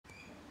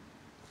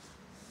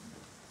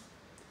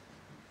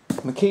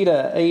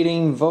Makita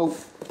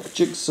 18-volt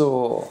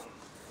jigsaw.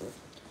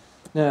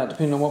 Now,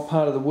 depending on what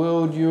part of the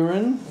world you're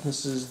in,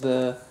 this is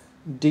the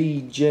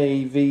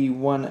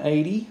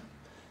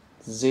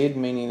DJV180Z,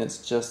 meaning it's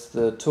just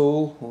the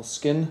tool or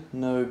skin,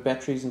 no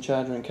batteries and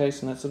charger and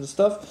case and that sort of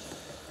stuff.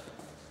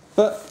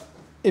 But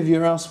if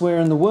you're elsewhere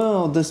in the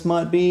world, this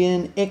might be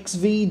an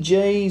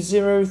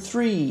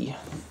XVJ03Z.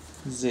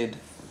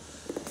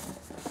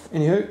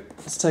 Anywho,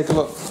 let's take a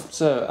look.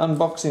 So,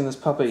 unboxing this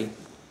puppy.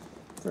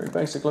 Very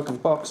basic looking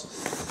box.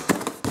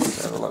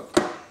 Let's have a look.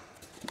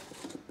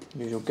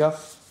 Usual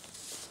guff.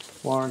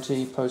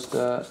 Warranty,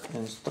 poster,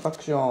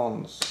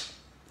 instructions.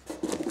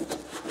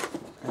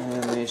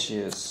 And there she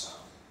is.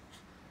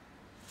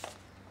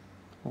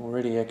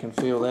 Already I can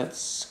feel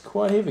that's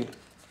quite heavy.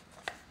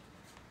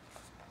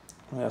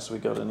 What else we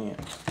got in here?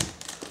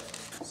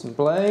 Some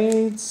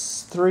blades,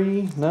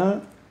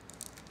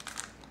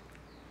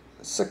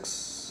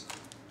 6.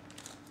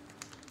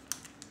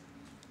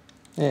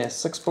 Yeah,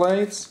 6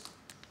 blades.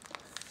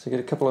 So you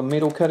get a couple of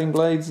metal cutting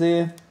blades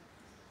there,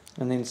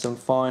 and then some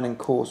fine and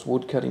coarse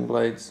wood cutting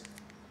blades.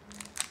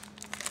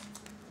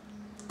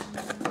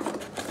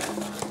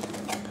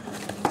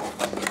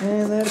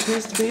 And that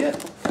appears to be it.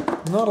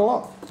 Not a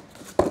lot.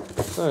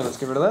 So let's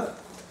get rid of that.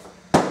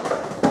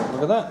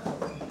 Look at that.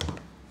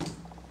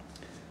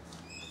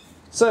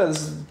 So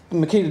this is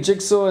Makita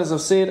Jigsaw, as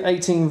I've said,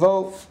 18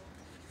 volt.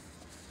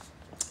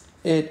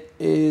 It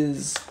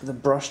is the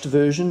brushed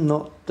version,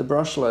 not the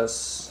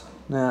brushless.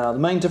 Now the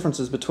main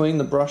differences between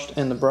the brushed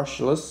and the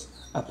brushless,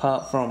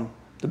 apart from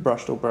the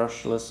brushed or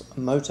brushless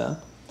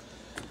motor,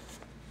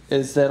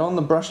 is that on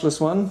the brushless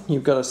one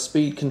you've got a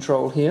speed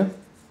control here.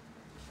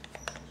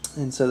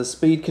 And so the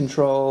speed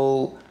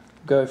control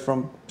go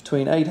from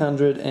between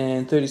 800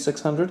 and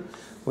 3600,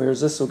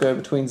 whereas this will go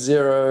between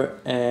 0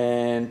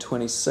 and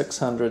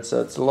 2600,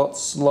 so it's a lot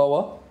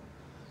slower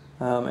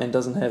and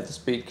doesn't have the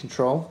speed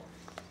control.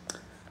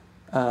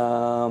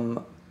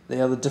 The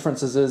other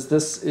differences is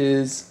this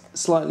is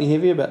slightly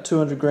heavier, about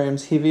 200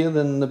 grams heavier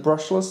than the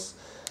brushless.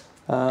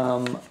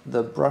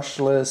 The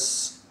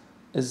brushless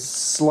is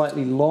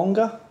slightly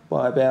longer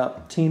by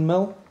about 10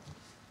 mil.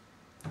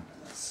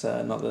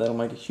 So not that that'll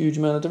make a huge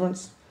amount of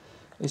difference,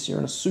 unless you're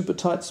in a super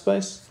tight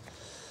space.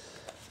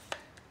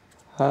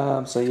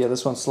 So yeah,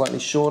 this one's slightly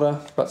shorter,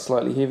 but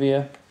slightly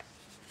heavier.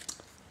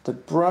 The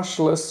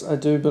brushless, I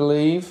do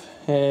believe,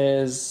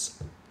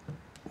 has,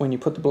 when you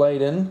put the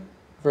blade in,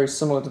 very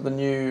similar to the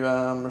new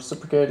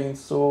reciprocating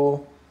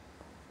saw,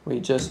 where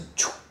you just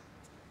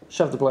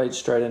shove the blade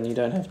straight in, you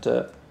don't have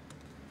to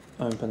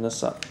open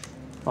this up.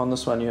 On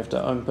this one you have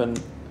to open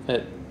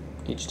it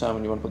each time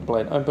when you want to put the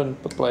blade open,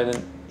 put the blade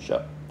in,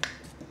 shut.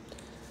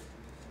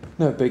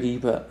 No biggie,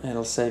 but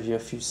it'll save you a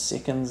few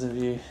seconds if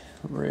you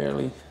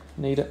really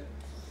need it.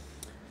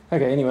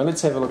 Okay, anyway,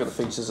 let's have a look at the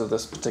features of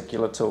this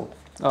particular tool.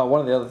 Oh,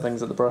 one of the other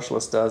things that the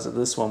brushless does that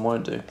this one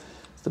won't do,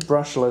 the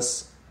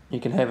brushless, you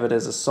can have it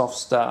as a soft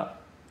start.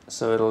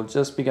 So it'll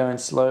just be going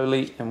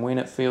slowly, and when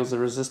it feels the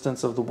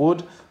resistance of the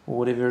wood, or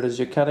whatever it is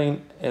you're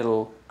cutting,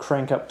 it'll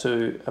crank up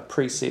to a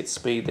preset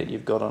speed that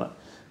you've got on it,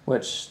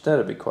 which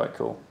that'd be quite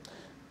cool.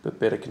 Bit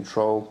better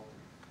control.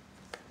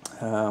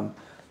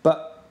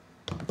 But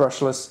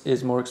brushless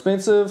is more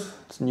expensive,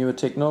 it's newer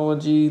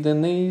technology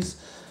than these,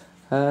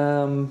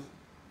 and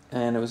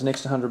it was an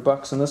extra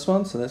 $100 in this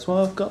one, so that's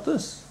why I've got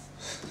this.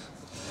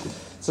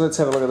 So let's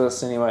have a look at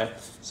this anyway.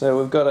 So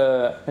we've got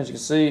as you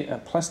can see, a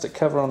plastic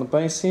cover on the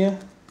base here,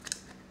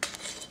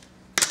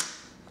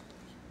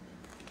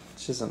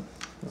 which isn't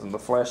the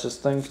flashiest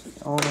thing, to be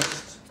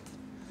honest,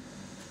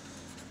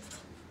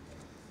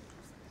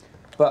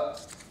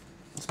 but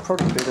it's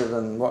probably better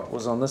than what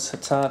was on this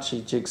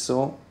Hitachi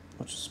jigsaw,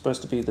 which is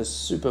supposed to be this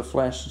super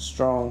flash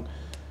strong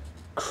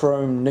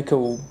chrome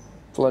nickel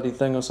bloody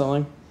thing or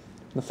something.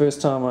 The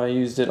first time I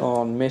used it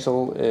on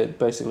metal, it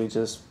basically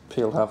just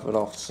peeled half of it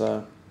off,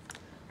 so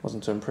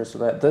wasn't too impressed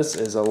with that. This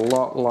is a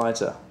lot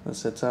lighter.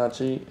 This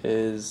Hitachi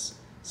is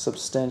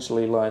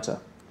substantially lighter.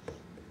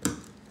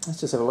 Let's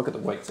just have a look at the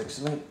weights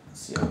actually. Let's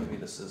see how heavy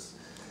this is.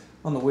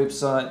 On the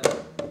website,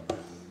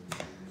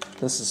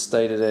 this is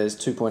stated as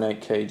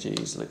 2.8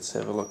 kgs. Let's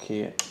have a look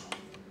here.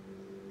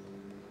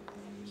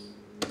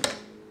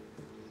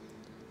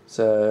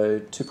 So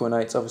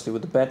 2.8 is obviously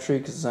with the battery,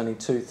 because there's only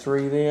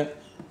 2.3 there.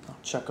 I'll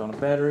chuck on a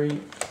battery,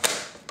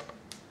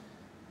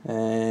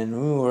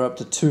 and we're up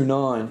to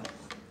 2.9.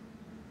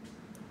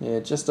 Yeah,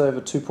 just over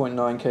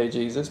 2.9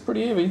 kgs. That's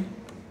pretty heavy.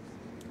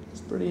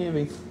 It's pretty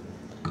heavy.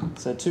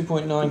 So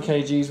 2.9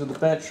 kgs with the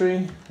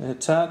battery. The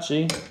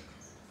Hitachi,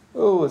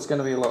 oh, it's going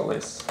to be a lot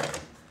less.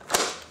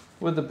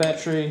 With the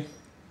battery,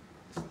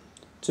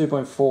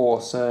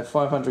 2.4, so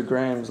 500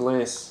 grams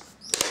less.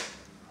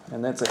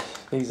 And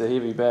these are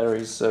heavy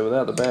batteries, so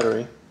without the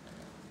battery,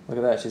 look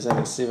at that, she's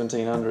only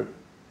 1700.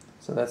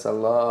 So that's a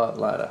lot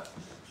lighter.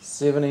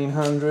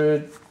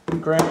 1700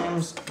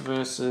 grams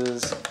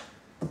versus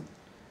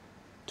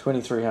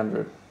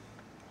 2300.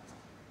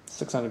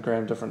 600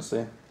 gram difference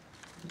there.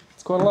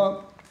 It's quite a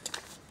lot.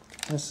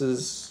 This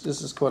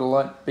is quite a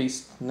light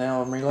beast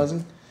now, I'm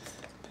realizing.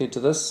 compared to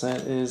this,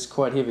 that is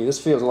quite heavy. This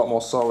feels a lot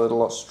more solid, a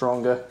lot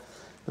stronger.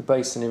 The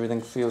base and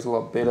everything feels a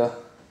lot better.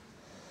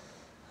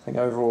 I think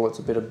overall it's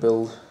a better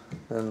build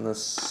than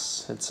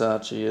this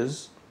Hitachi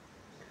is.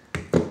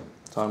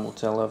 Time will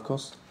tell, of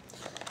course.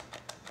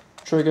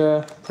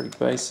 Trigger, pretty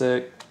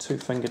basic,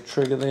 2-finger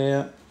trigger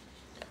there.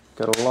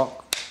 Got a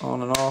lock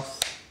on and off.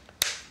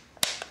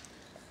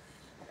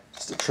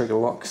 Just the trigger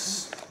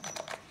locks.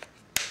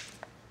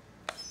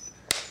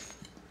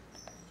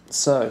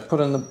 So put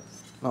in the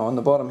on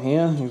the bottom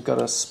here, you've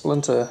got a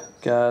splinter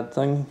guard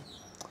thing,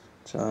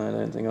 which I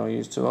don't think I'll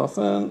use too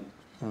often.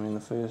 I mean,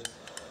 the first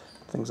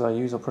things I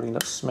use, I'll probably end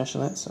up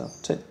smashing that, so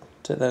take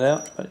that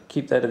out. But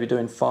keep that if you're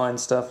doing fine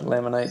stuff,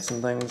 laminates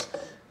and things,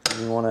 and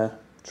you want to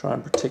try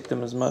and protect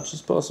them as much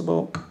as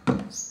possible.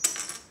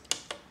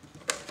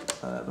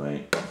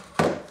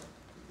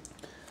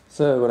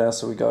 So what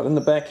else have we got? In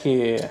the back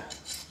here,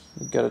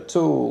 we've got a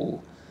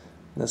tool.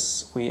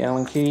 This wee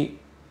Allen key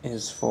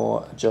is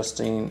for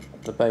adjusting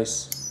the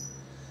base.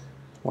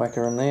 Whack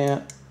her in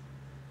there,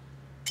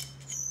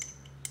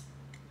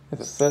 if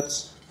it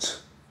fits,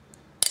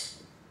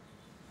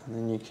 and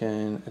then you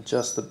can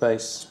adjust the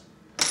base.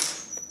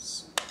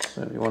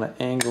 So if you want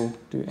to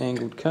do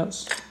angled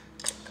cuts,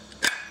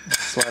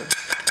 slide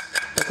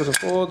backwards and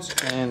forwards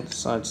and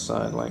side to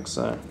side like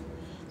so.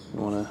 You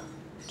want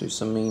to do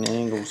some mean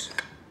angles.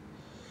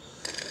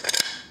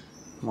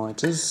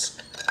 Miters,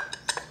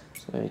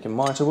 so you can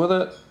miter with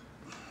it.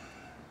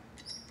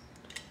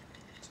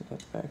 Take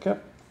that back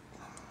up.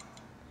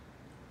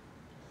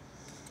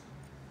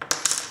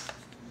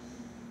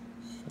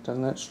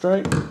 Done that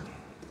straight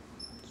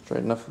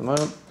enough for the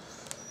moment.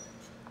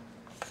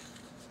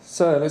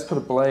 So let's put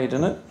a blade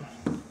in it.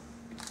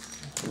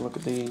 Look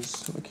at these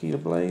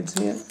Makita blades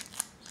here.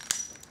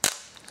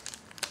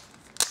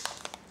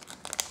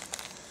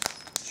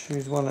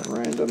 Choose one at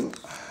random.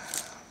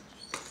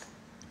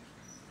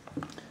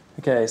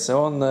 Okay,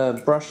 so on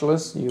the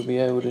brushless you'll be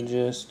able to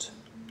just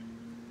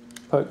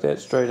poke that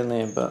straight in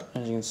there, but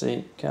as you can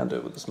see, can't do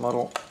it with this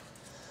model.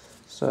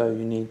 So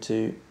you need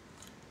to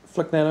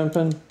flick that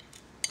open.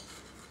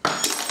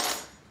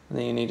 And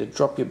then you need to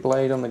drop your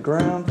blade on the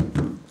ground.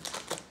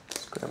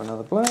 Let's grab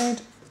another blade.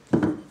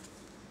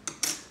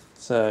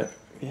 So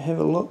if you have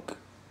a look,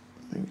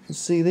 you can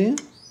see there.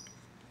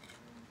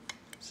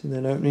 See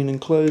that opening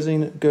and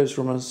closing? It goes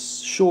from a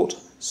short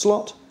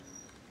slot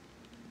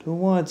to a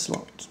wide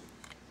slot.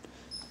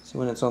 So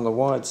when it's on the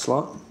wide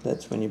slot,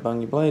 that's when you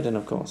bung your blade in,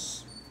 of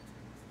course.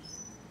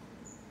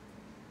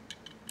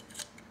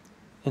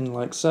 In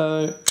like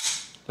so,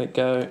 let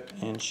go,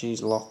 and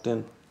she's locked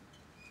in.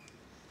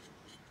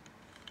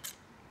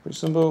 Pretty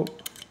simple.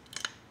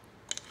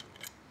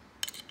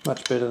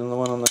 Much better than the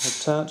one on the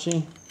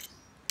Hitachi.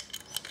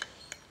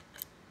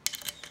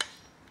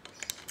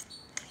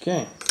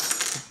 Okay,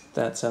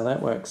 that's how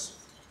that works.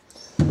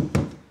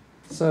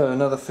 So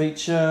another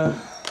feature,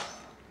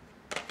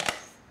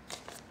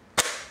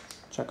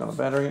 chuck on the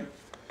battery.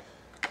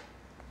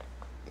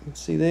 You can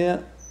see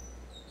there,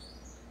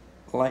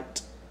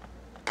 light.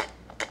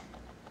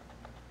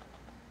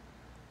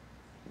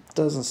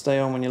 Doesn't stay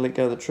on when you let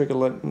go of the trigger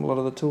like a lot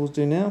of the tools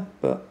do now,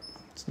 but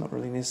it's not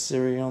really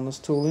necessary on this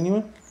tool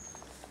anyway.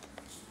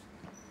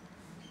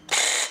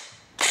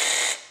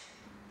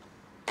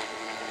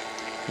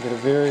 You get a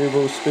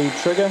variable speed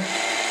trigger.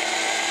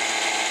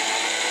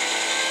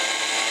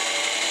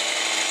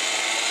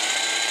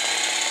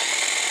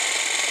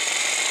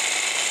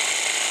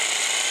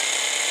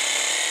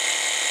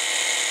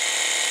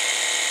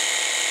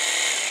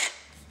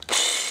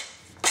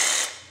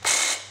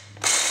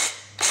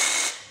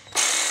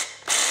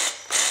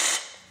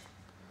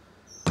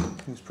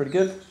 It's pretty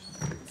good.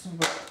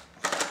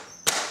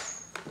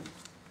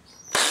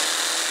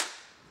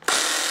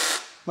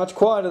 Much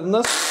quieter than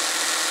this.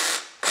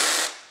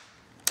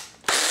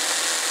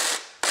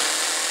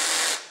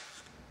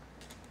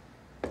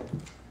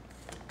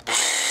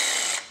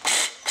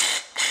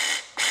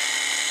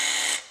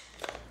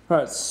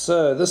 Right,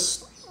 so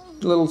this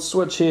little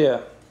switch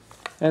here,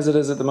 as it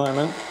is at the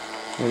moment,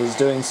 it is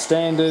doing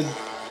standard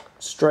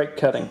straight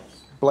cutting.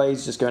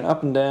 Blades just going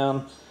up and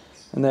down,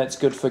 and that's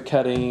good for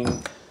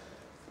cutting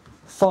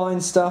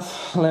fine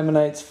stuff,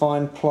 laminates,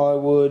 fine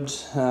plywood,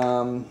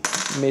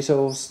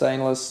 metal,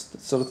 stainless, that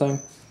sort of thing.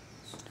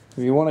 If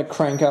you want to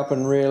crank up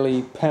and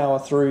really power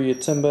through your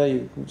timber,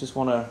 you just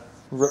want to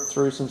rip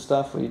through some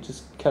stuff, or you're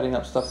just cutting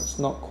up stuff that's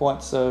not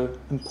quite so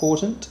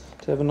important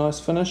to have a nice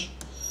finish,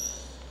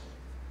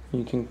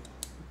 you can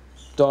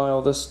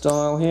dial this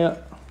dial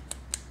here,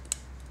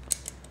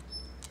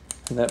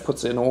 and that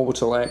puts an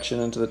orbital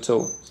action into the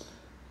tool.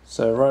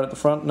 So right at the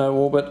front, no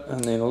orbit,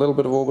 and then a little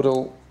bit of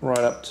orbital right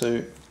up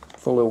to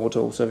full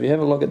orbital. So if you have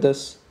a look at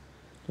this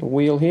little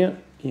wheel here,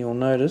 you'll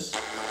notice,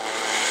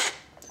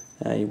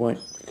 you won't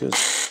because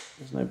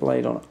there's no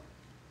blade on it.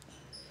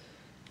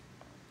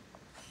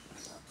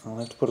 I'll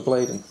have to put a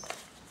blade in.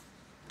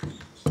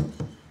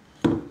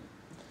 So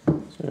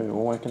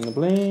we'll whack in the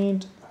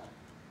blade.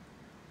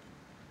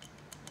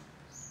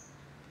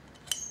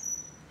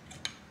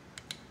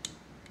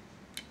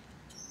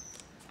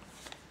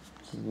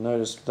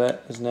 Notice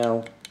that is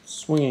now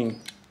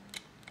swinging.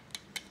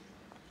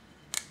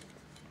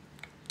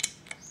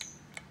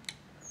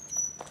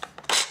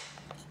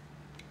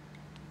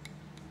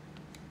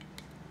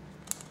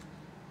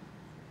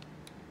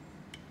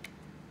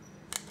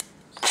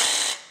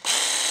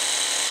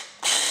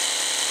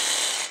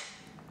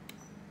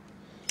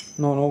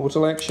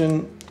 Non-orbital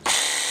action,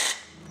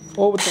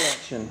 orbital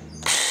action.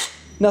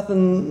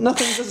 Nothing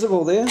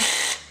visible there.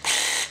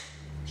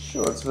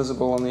 Sure, it's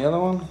visible on the other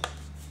one.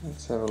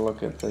 Let's have a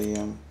look at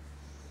the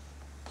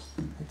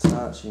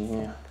Hitachi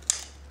here.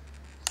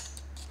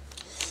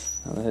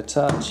 Now the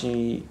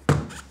Hitachi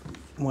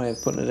way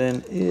of putting it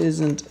in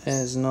isn't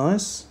as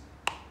nice.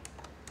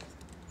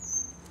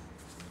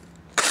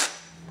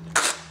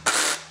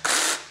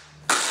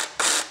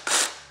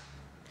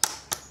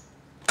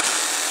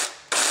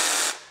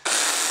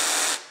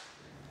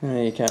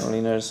 You can't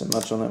really notice it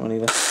much on that one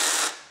either.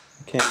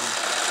 You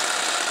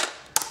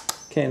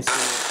can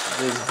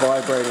see it is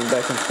vibrating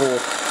back and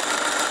forth.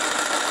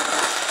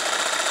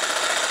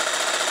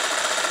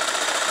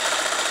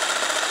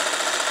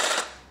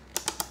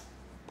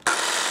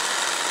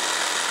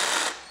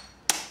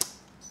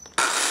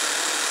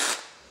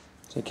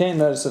 So you can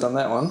notice it on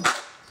that one.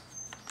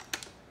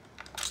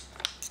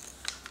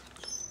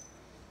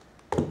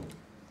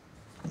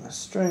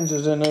 Strange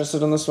I don't notice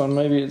it on this one.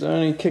 Maybe it's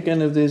only kick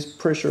in if there's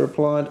pressure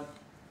applied.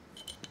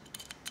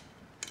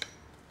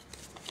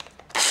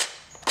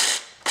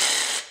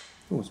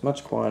 Oh, it's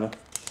much quieter.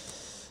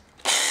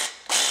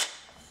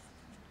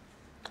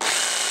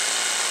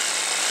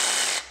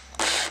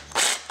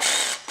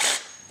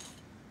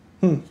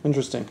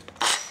 Interesting.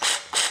 I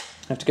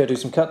have to go do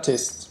some cut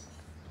tests.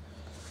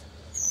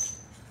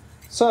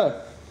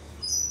 So,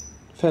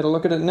 I've had a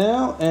look at it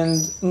now,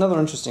 and another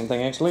interesting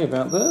thing actually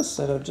about this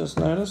that I've just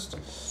noticed.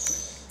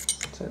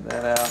 Take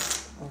that out.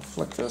 I'll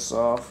flick this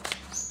off.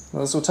 Now,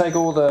 this will take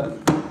all the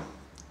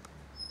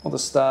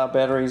star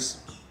batteries,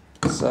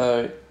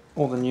 so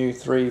all the new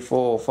 3,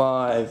 4,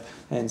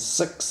 5 and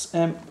 6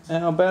 amp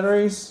hour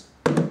batteries.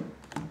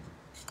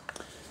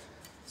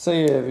 So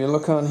yeah, if you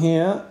look on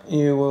here,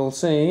 you will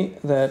see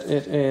that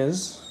it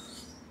is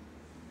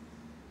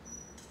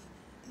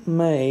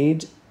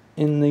made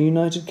in the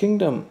United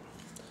Kingdom.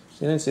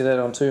 So you don't see that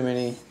on too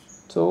many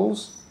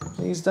tools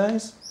these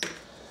days.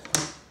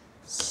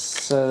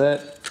 So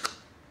that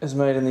is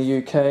made in the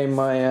UK.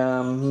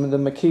 The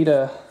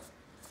Makita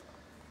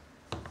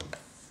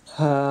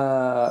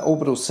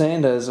orbital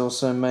sander is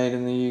also made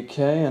in the UK,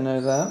 I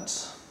know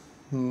that.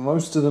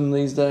 Most of them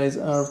these days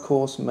are of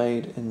course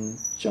made in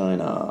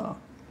China.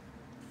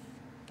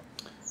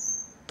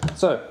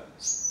 So,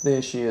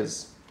 there she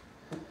is.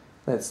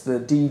 That's the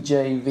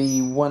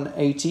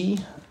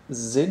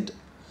DJV0180Z.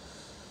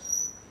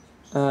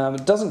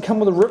 It doesn't come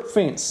with a rip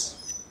fence.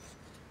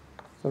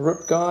 The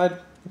rip guide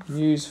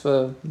used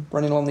for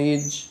running along the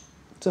edge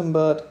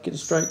timber to get a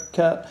straight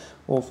cut,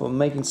 or for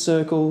making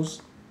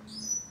circles.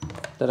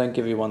 They don't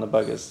give you one, the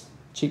buggers.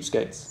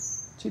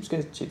 Cheapskates.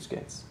 Cheapskates,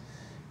 cheapskates.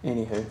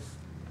 Anywho.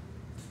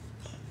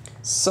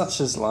 Such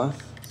is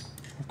life.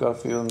 I've got a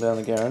few of them down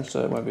the garage,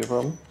 so it won't be a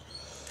problem.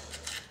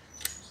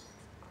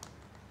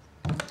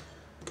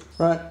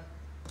 Right.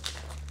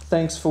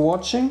 Thanks for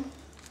watching,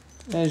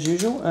 as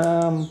usual.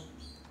 I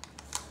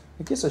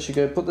guess I should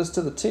go put this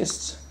to the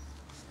test.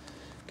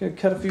 Go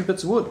cut a few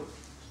bits of wood.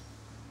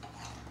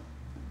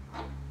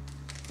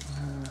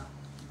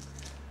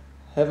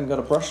 Haven't got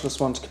a brushless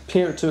one to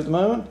compare it to at the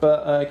moment,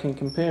 but I can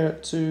compare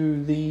it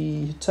to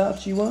the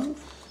Hitachi one,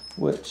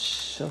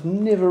 which I've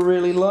never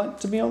really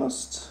liked, to be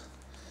honest.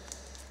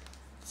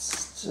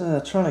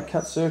 Trying to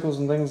cut circles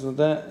and things with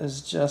that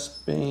has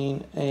just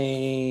been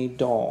a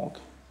dog.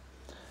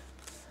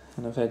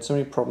 And I've had so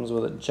many problems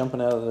with it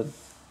jumping out of the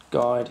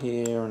guide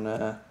here,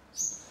 and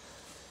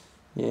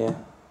yeah,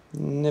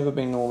 never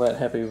been all that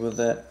happy with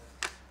that.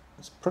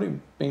 It's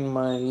probably been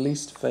my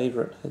least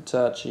favourite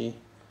Hitachi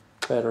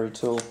battery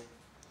tool.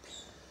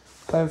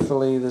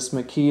 Hopefully this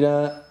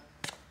Makita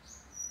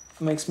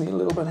makes me a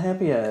little bit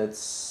happier.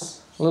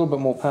 It's a little bit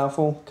more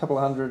powerful, a couple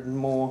of hundred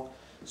more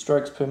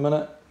strokes per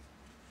minute.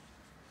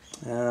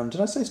 Did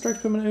I say strokes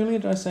per minute earlier?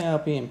 Did I say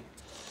RPM?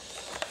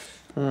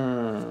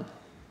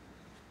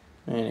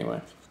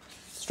 Anyway,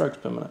 strokes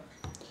per minute.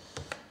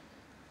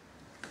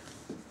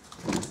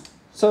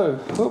 So,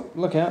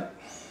 look out.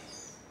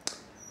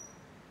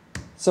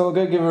 So I'll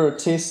go give her a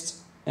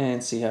test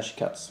and see how she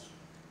cuts.